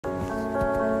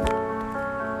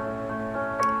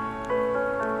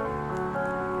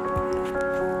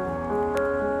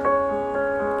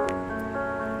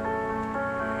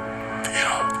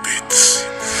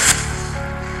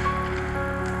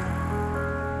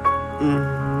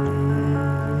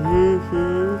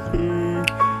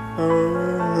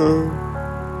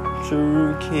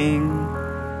True king.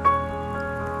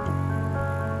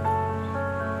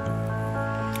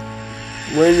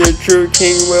 When your true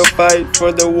king will fight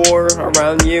for the war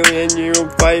around you, and you'll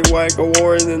fight like a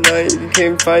war in the night. You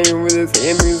can fight with his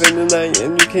enemies in the night,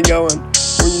 and you can go on.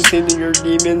 When you see your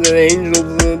demons and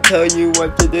angels will tell you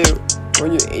what to do.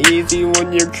 When you're easy,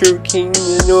 when you're true king,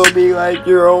 then you'll be like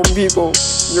your own people.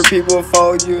 Your people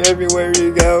follow you everywhere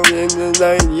you go in the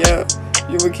night, yeah.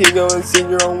 You will keep going, see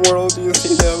your own world, you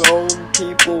see their own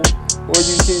people. When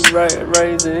you keep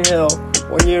rising hill,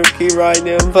 when you keep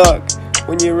riding fuck.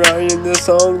 When you're writing this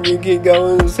song, you keep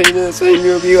going and sing this, and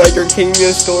you'll be like your king,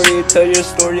 your story, tell your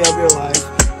story of your life.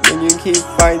 When you keep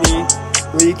fighting,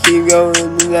 when you keep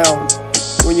going down,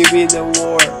 when you be in the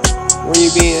war, when you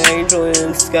be an angel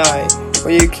in the sky,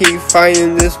 when you keep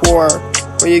fighting this war,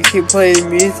 when you keep playing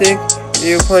music,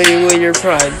 you're playing with your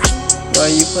pride. While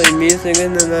you play music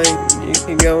in the night, you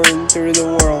keep going through the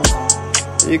world.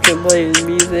 You keep playing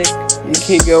music, you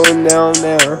keep going down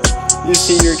there. You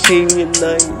see your king at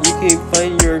night, you keep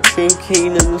fighting your true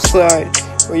king in the sky.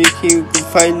 When you keep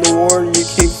fighting the war, you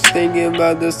keep thinking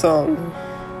about the song.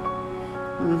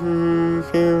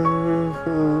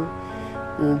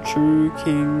 Your true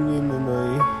king in the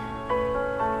night.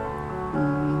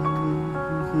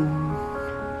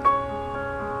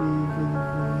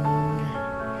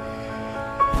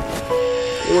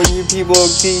 When you people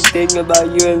keep thinking about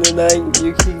you in the night,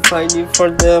 you keep fighting for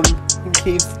them. You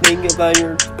keep thinking about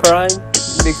your pride,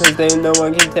 because they no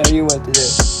one can tell you what to do.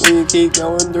 When you keep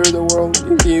going through the world,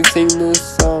 you keep singing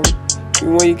this song.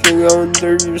 And when you keep going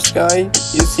through your sky,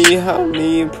 you see how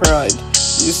me pride.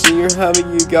 You see how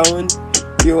you going.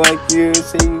 You like you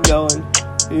see you going.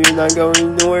 You're not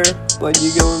going nowhere, but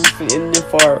you going in the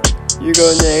far. You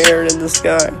go in the air and in the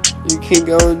sky. You keep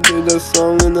going through the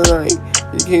song in the night.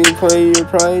 You keep playing your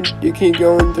pride. You keep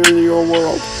going through your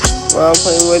world. While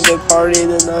playing with the party in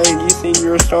the night, you see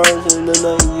your stars in the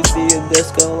night. You see a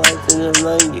disco lights in the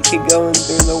night. You keep going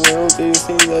through the world. You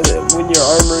see that when you're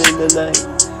armor in the night,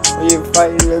 when you're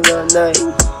fighting in the night,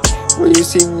 when you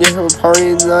see your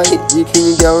party in the night, you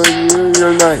keep going through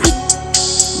your night.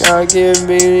 God give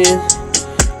me,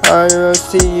 I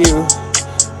see you.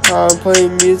 I'm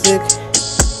playing music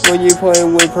when you play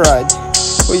with pride.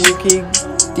 When you keep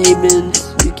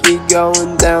demons, you keep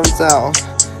going down south.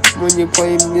 When you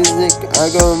play music, I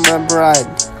go with my bride.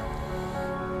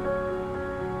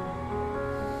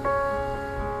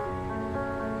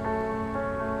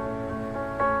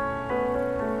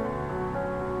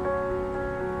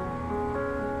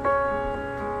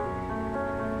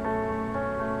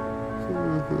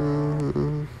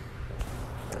 Mm-hmm.